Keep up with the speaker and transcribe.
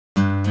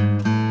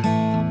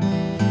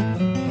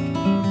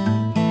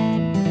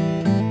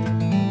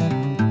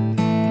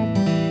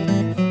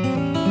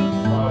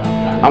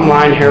I'm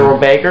Lion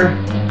Harold Baker.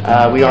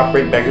 We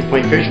operate Baker's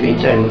Point Fish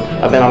Meats, and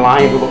I've been a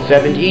Lion for about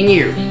 17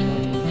 years.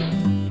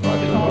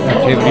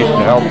 Activities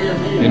to help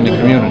in the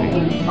community,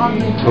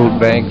 food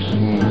banks,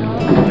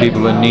 and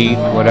people in need,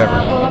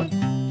 whatever.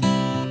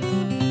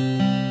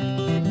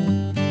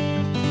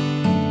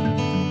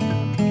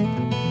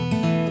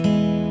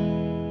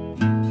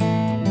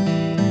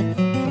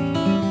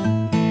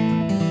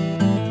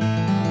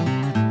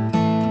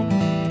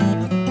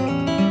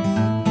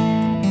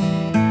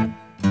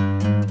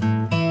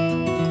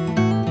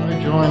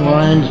 I joined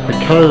Lions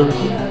because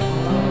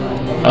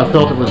I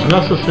felt it was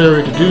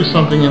necessary to do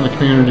something in the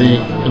community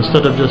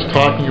instead of just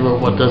talking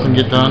about what doesn't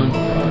get done.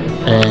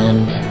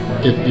 And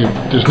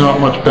there's not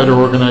much better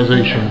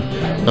organization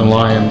than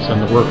Lions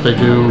and the work they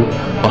do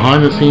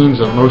behind the scenes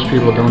that most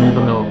people don't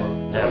even know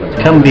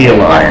about. Come be a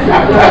Lion.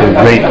 It's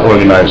a great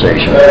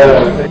organization.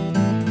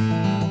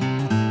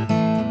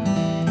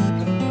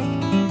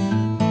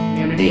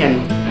 Community,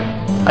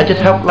 and I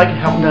just like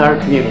helping our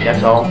community,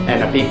 that's all,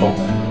 and the people.